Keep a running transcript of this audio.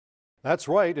That's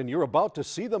right, and you're about to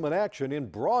see them in action in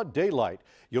broad daylight.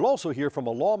 You'll also hear from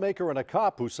a lawmaker and a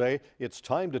cop who say it's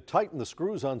time to tighten the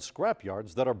screws on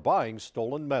scrapyards that are buying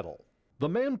stolen metal. The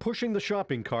man pushing the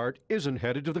shopping cart isn't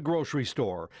headed to the grocery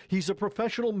store. He's a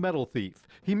professional metal thief.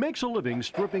 He makes a living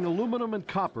stripping aluminum and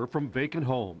copper from vacant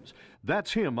homes.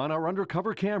 That's him on our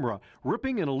undercover camera,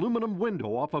 ripping an aluminum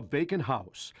window off a vacant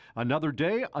house. Another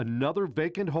day, another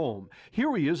vacant home.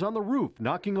 Here he is on the roof,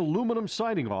 knocking aluminum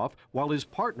siding off while his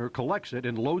partner collects it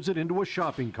and loads it into a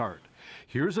shopping cart.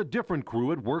 Here's a different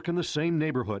crew at work in the same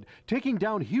neighborhood, taking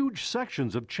down huge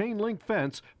sections of chain-link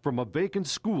fence from a vacant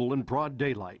school in broad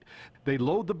daylight. They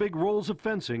load the big rolls of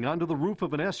fencing onto the roof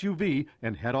of an SUV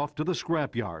and head off to the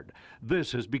scrapyard.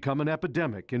 This has become an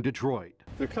epidemic in Detroit.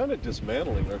 They're kind of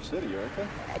dismantling our city, aren't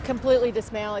they? Completely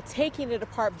dismantling, taking it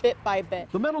apart bit by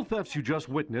bit. The metal thefts you just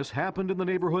witnessed happened in the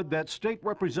neighborhood that State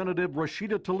Representative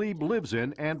Rashida Tlaib lives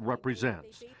in and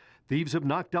represents. Thieves have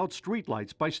knocked out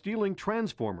streetlights by stealing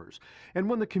transformers. And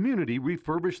when the community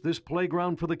refurbished this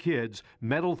playground for the kids,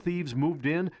 metal thieves moved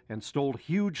in and stole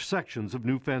huge sections of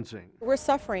new fencing. We're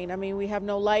suffering. I mean, we have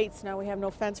no lights, now we have no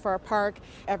fence for our park.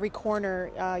 Every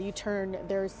corner you turn,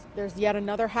 there's yet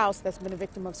another house that's been a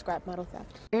victim of scrap metal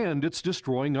theft. And it's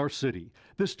destroying our city.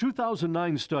 This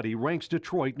 2009 study ranks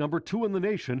Detroit #2 in the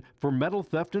nation for metal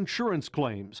theft insurance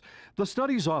claims. The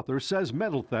study's author says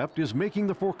metal theft is making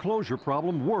the foreclosure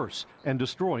problem worse and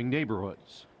destroying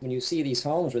neighborhoods. When you see these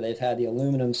homes where they've had the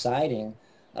aluminum siding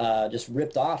just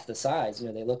ripped off the sides,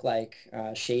 they look like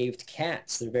shaved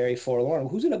cats. They're very forlorn.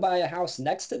 Who's going to buy a house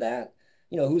next to that?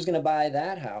 Who's going to buy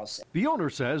that house? The owner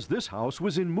says this house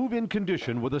was in move-in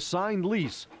condition with a signed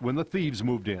lease when the thieves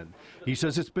moved in. He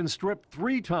says it's been stripped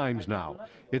 3 times now.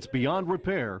 It's beyond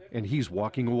repair, and he's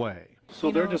walking away. So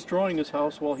they're destroying his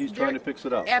house while he's trying to fix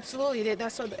it up? Absolutely.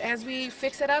 So as we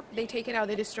fix it up, they take it out,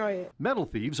 they destroy it. Metal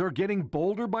thieves are getting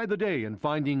bolder by the day and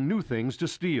finding new things to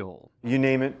steal. You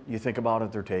name it, you think about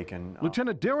it, they're taken.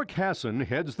 Lieutenant Derek Hassan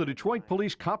heads the Detroit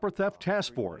Police Copper Theft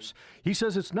Task Force. He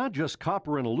says it's not just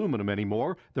copper and aluminum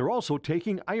anymore, they're also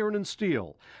taking iron and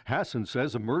steel. Hassan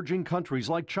says emerging countries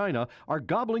like China are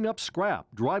gobbling up scrap,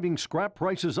 driving scrap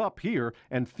prices up here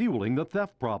and fueling the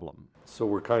theft problem. So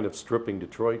we're kind of stripping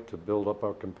Detroit to build up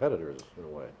our competitors in a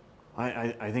way.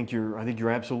 I think you're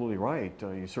absolutely right.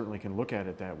 You certainly can look at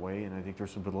it that way, and I think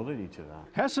there's some validity to that.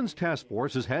 Hassan's task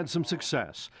force has had some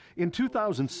success. In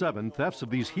 2007, thefts of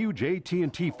these huge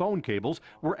AT&T phone cables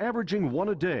were averaging 1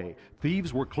 a day.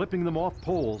 Thieves were clipping them off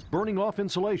poles, burning off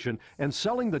insulation, and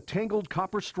selling the tangled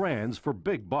copper strands for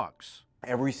big bucks.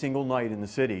 Every single night in the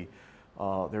city,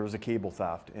 there was a cable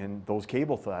theft, and those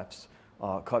cable thefts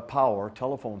cut power,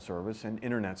 telephone service, and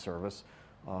internet service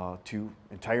to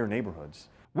entire neighborhoods.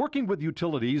 Working with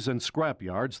utilities and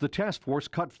scrapyards, the task force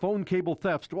cut phone cable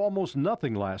thefts to almost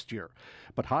nothing last year.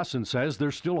 But Hassan says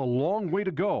there's still a long way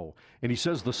to go, and he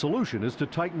says the solution is to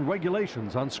tighten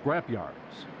regulations on scrapyards.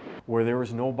 Where there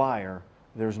is no buyer,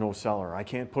 there's no seller. I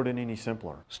can't put it any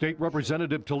simpler. State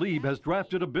Representative Tlaib has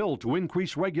drafted a bill to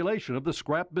increase regulation of the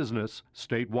scrap business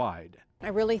statewide. I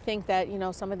really think that,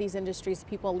 some of these industries,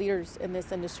 leaders in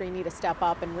this industry need to step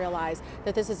up and realize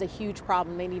that this is a huge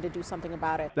problem. They need to do something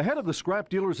about it. The head of the Scrap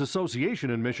Dealers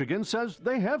Association in Michigan says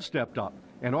they have stepped up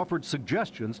and offered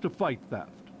suggestions to fight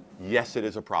theft. Yes, it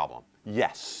is a problem.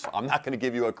 Yes, I'm not going to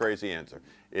give you a crazy answer.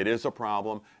 It is a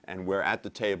problem, and we're at the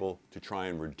table to try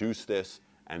and reduce this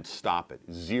and stop it.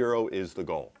 0 is the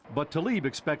goal. But Tlaib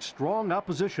expects strong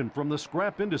opposition from the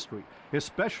scrap industry,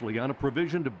 especially on a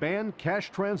provision to ban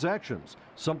cash transactions,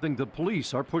 something the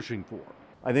police are pushing for.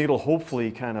 I think it'll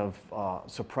hopefully kind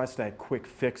of suppress that quick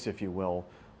fix, if you will,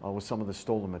 with some of the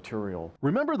stolen material.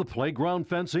 Remember the playground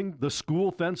fencing, the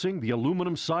school fencing, the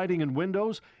aluminum siding and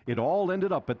windows? It all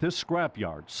ended up at this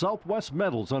scrapyard, Southwest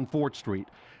Metals on 4th Street.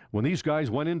 When these guys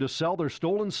went in to sell their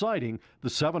stolen siding, the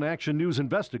 7 Action News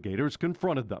investigators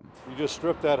confronted them. You just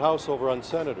stripped that house over on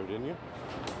Senator, didn't you?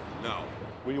 No.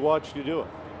 We watched you do it.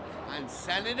 On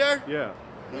Senator? Yeah.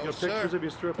 No, We got sir. pictures of you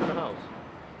stripping the house.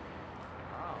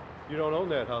 Wow. You don't own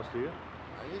that house, do you?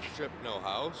 I didn't strip no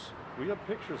house. We have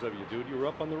pictures of you, dude. You were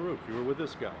up on the roof. You were with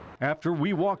this guy. After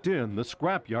we walked in, the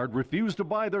scrapyard refused to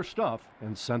buy their stuff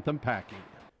and sent them packing.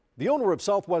 The owner of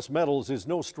Southwest Metals is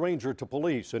no stranger to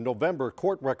police. In November,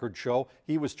 court records show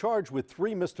he was charged with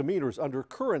 3 misdemeanors under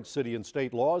current city and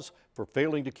state laws for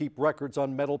failing to keep records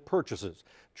on metal purchases.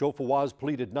 Joe Fawaz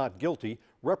pleaded not guilty.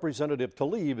 Representative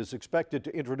Tlaib is expected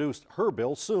to introduce her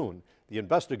bill soon. The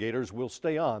investigators will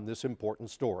stay on this important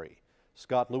story.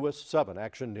 Scott Lewis, 7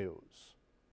 Action News.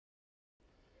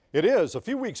 It is. A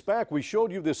few weeks back, we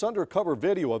showed you this undercover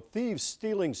video of thieves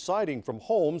stealing siding from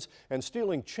homes and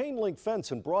stealing chain link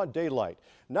fence in broad daylight.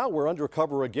 Now we're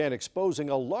undercover again, exposing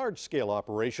a large-scale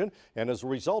operation. And as a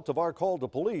result of our call to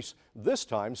police, this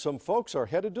time some folks are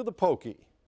headed to the pokey.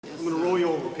 I'm going to roll you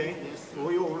over, okay?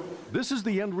 Roll you over. This is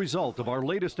the end result of our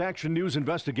latest Action News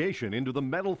investigation into the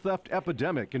metal theft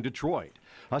epidemic in Detroit.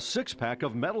 A six-pack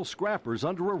of metal scrappers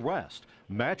under arrest,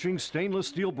 matching stainless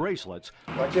steel bracelets,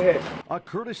 Watch your head. a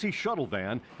courtesy shuttle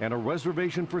van, and a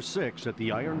reservation for 6 at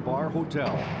the Iron Bar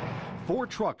Hotel. 4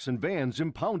 trucks and vans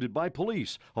impounded by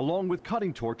police, along with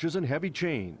cutting torches and heavy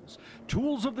chains.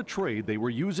 Tools of the trade they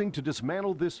were using to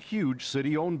dismantle this huge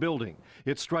city-owned building.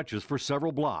 It stretches for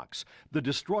several blocks. The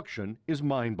destruction is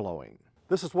mind-blowing.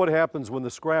 This is what happens when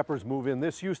the scrappers move in.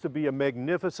 This used to be a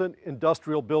magnificent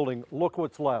industrial building. Look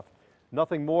what's left.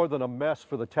 Nothing more than a mess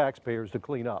for the taxpayers to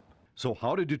clean up. So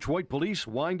how did Detroit police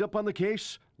wind up on the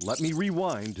case? Let me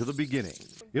rewind to the beginning.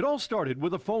 It all started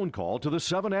with a phone call to the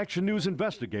 7 Action News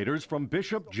investigators from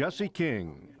Bishop Jesse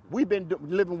King. We've been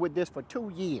living with this for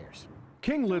 2 years.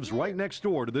 King lives right next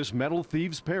door to this metal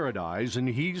thieves' paradise, and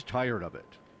he's tired of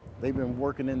it. They've been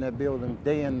working in that building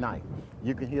day and night.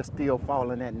 You can hear steel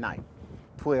falling at night,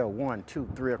 12, 1, 2,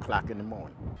 3 o'clock in the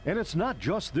morning. And it's not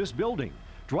just this building.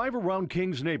 Drive around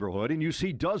King's neighborhood and you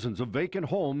see dozens of vacant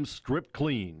homes stripped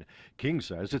clean. King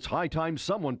says it's high time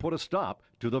someone put a stop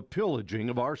to the pillaging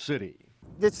of our city.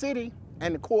 The city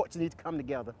and the courts need to come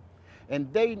together,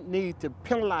 and they need to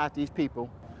penalize these people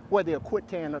where they'll quit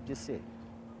tearing up this city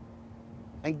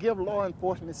and give law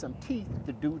enforcement some teeth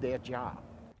to do their job.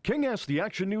 King asked the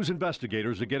Action News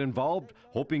investigators to get involved,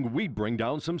 hoping we'd bring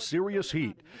down some serious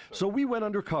heat. So we went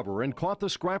undercover and caught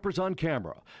the scrappers on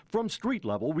camera. From street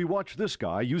level, we watched this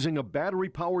guy using a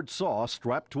battery-powered saw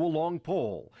strapped to a long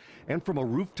pole. And from a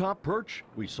rooftop perch,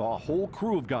 we saw a whole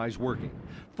crew of guys working.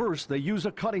 First, they use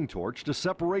a cutting torch to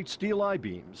separate steel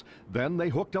I-beams. Then they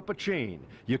hooked up a chain.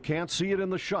 You can't see it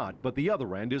in the shot, but the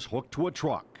other end is hooked to a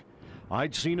truck.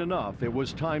 I'd seen enough. It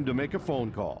was time to make a phone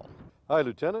call. Hi,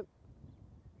 Lieutenant.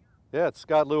 Yeah, it's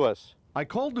Scott Lewis. I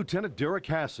called Lieutenant Derek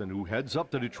Hassan, who heads up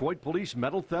the Detroit Police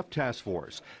Metal Theft Task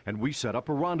Force, and we set up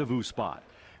a rendezvous spot.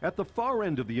 At the far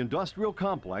end of the industrial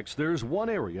complex, there's one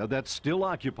area that's still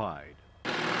occupied.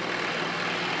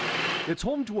 It's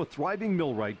home to a thriving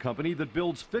millwright company that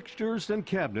builds fixtures and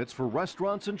cabinets for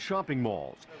restaurants and shopping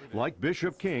malls. Like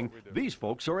Bishop King, these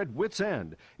folks are at wit's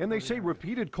end, and they say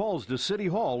repeated calls to City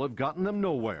Hall have gotten them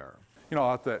nowhere. You know,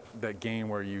 out that game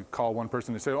where you call one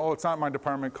person and say, oh, it's not my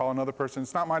department, call another person,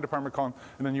 it's not my department, call,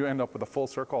 and then you end up with a full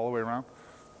circle all the way around,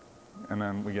 and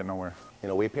then we get nowhere. You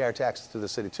know, we pay our taxes to the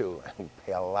city too, and we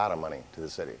pay a lot of money to the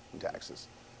city in taxes.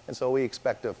 And so we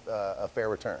expect a fair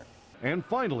return. And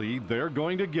finally, they're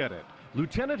going to get it.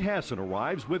 Lieutenant Hassan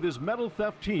arrives with his metal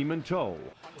theft team in tow.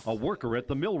 A worker at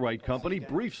the millwright company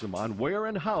briefs him on where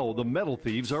and how the metal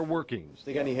thieves are working.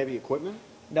 They got any heavy equipment?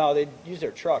 No, they use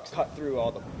their trucks, cut through all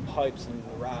the pipes and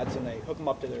the rods, and they hook them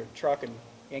up to their truck and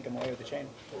yank them away with the chain.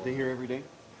 They here every day?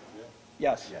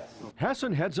 Yes.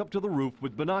 Hassan heads up to the roof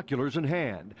with binoculars in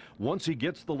hand. Once he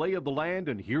gets the lay of the land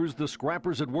and hears the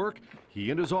scrappers at work,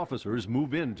 he and his officers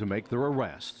move in to make their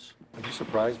arrests. Are you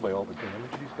surprised by all the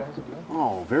damage these guys have done?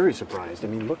 Oh, very surprised. I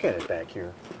mean, look at it back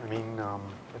here. I mean,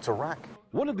 it's a wreck.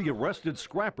 One of the arrested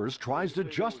scrappers tries to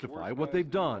justify what they've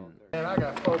done. Man, I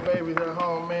got 4 babies at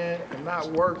home, man, and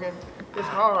not working. It's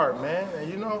hard, man,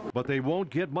 and you know. But they won't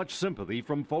get much sympathy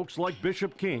from folks like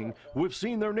Bishop King, who have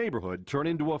seen their neighborhood turn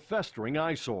into a festering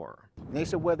eyesore. They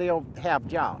said, well, they'll have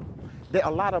jobs. A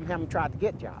lot of them haven't tried to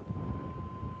get jobs.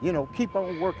 You know, keep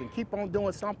on working, keep on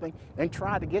doing something, and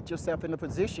try to get yourself in a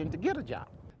position to get a job.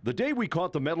 The day we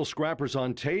caught the metal scrappers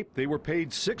on tape, they were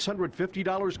paid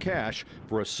 $650 cash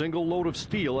for a single load of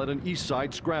steel at an East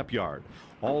Side scrapyard.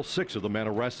 All 6 of the men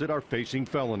arrested are facing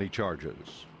felony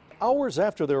charges. Hours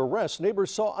after their arrest,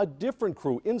 neighbors saw a different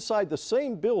crew inside the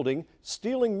same building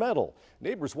stealing metal.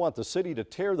 Neighbors want the city to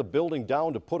tear the building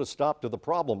down to put a stop to the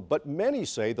problem, but many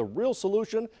say the real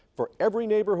solution for every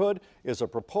neighborhood is a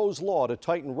proposed law to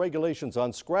tighten regulations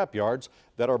on scrapyards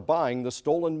that are buying the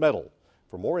stolen metal.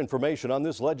 For more information on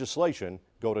this legislation,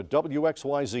 go to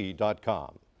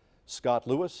WXYZ.com. Scott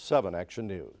Lewis, 7 Action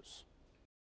News.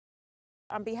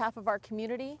 On behalf of our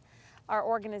community, our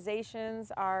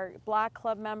organizations, our block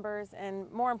club members, and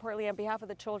more importantly, on behalf of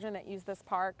the children that use this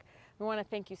park, we want to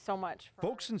thank you so much.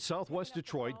 Folks in Southwest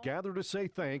Detroit gather to say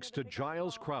thanks to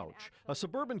Giles Crouch, a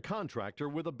suburban contractor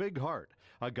with a big heart,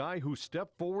 a guy who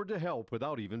stepped forward to help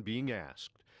without even being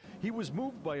asked. He was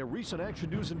moved by a recent Action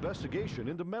News investigation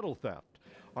into metal theft.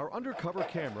 Our undercover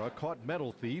camera caught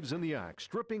metal thieves in the act,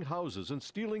 stripping houses and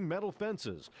stealing metal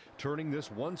fences, turning this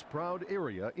once proud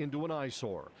area into an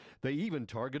eyesore. They even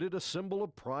targeted a symbol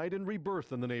of pride and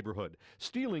rebirth in the neighborhood,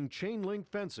 stealing chain link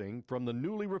fencing from the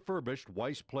newly refurbished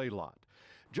Weiss Play Lot.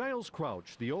 Giles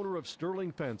Crouch, the owner of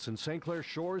Sterling Fence in St. Clair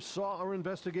Shores, saw our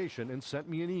investigation and sent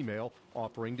me an email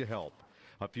offering to help.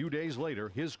 A few days later,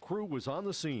 his crew was on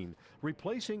the scene,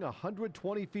 replacing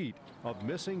 120 feet of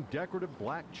missing decorative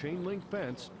black chain link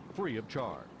fence free of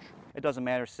charge. It doesn't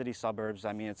matter city, suburbs.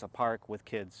 I mean, it's a park with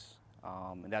kids.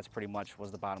 And that's pretty much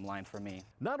was the bottom line for me.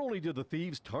 Not only did the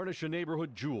thieves tarnish a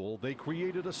neighborhood jewel, they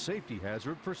created a safety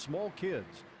hazard for small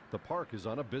kids. The park is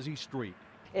on a busy street.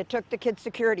 It took the kids'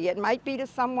 security. It might be to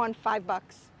someone $5,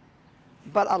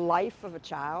 but a life of a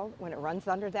child, when it runs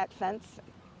under that fence,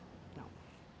 no,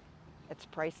 it's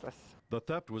priceless. The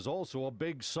theft was also a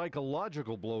big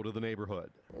psychological blow to the neighborhood.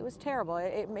 It was terrible.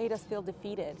 It made us feel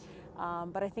defeated.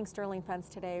 But I think Sterling Fence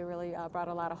today really brought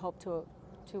a lot of hope to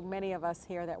many of us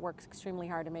here that work extremely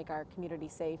hard to make our community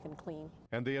safe and clean.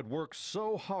 And they had worked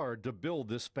so hard to build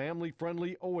this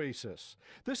family-friendly oasis.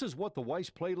 This is what the Weiss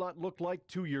Play Lot looked like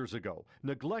 2 years ago,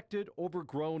 neglected,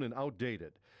 overgrown, and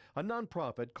outdated. A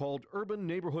nonprofit called Urban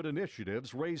Neighborhood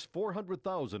Initiatives raised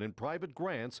 $400,000 in private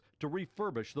grants to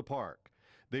refurbish the park.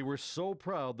 They were so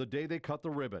proud the day they cut the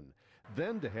ribbon.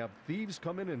 Then to have thieves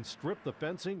come in and strip the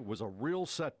fencing was a real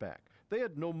setback. They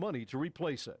had no money to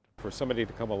replace it. For somebody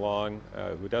to come along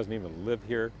who doesn't even live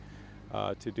here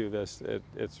to do this,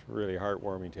 it's really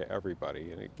heartwarming to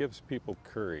everybody, and it gives people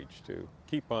courage to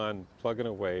keep on plugging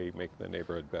away, making the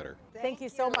neighborhood better. Thank you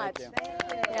so much.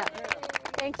 Yeah.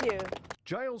 Thank you.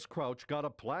 Giles Crouch got a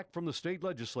plaque from the state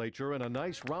legislature and a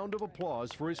nice round of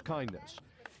applause for his kindness.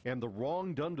 And the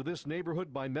wrong done to this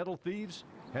neighborhood by metal thieves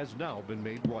has now been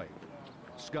made right.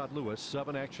 Scott Lewis,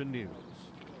 7 Action News.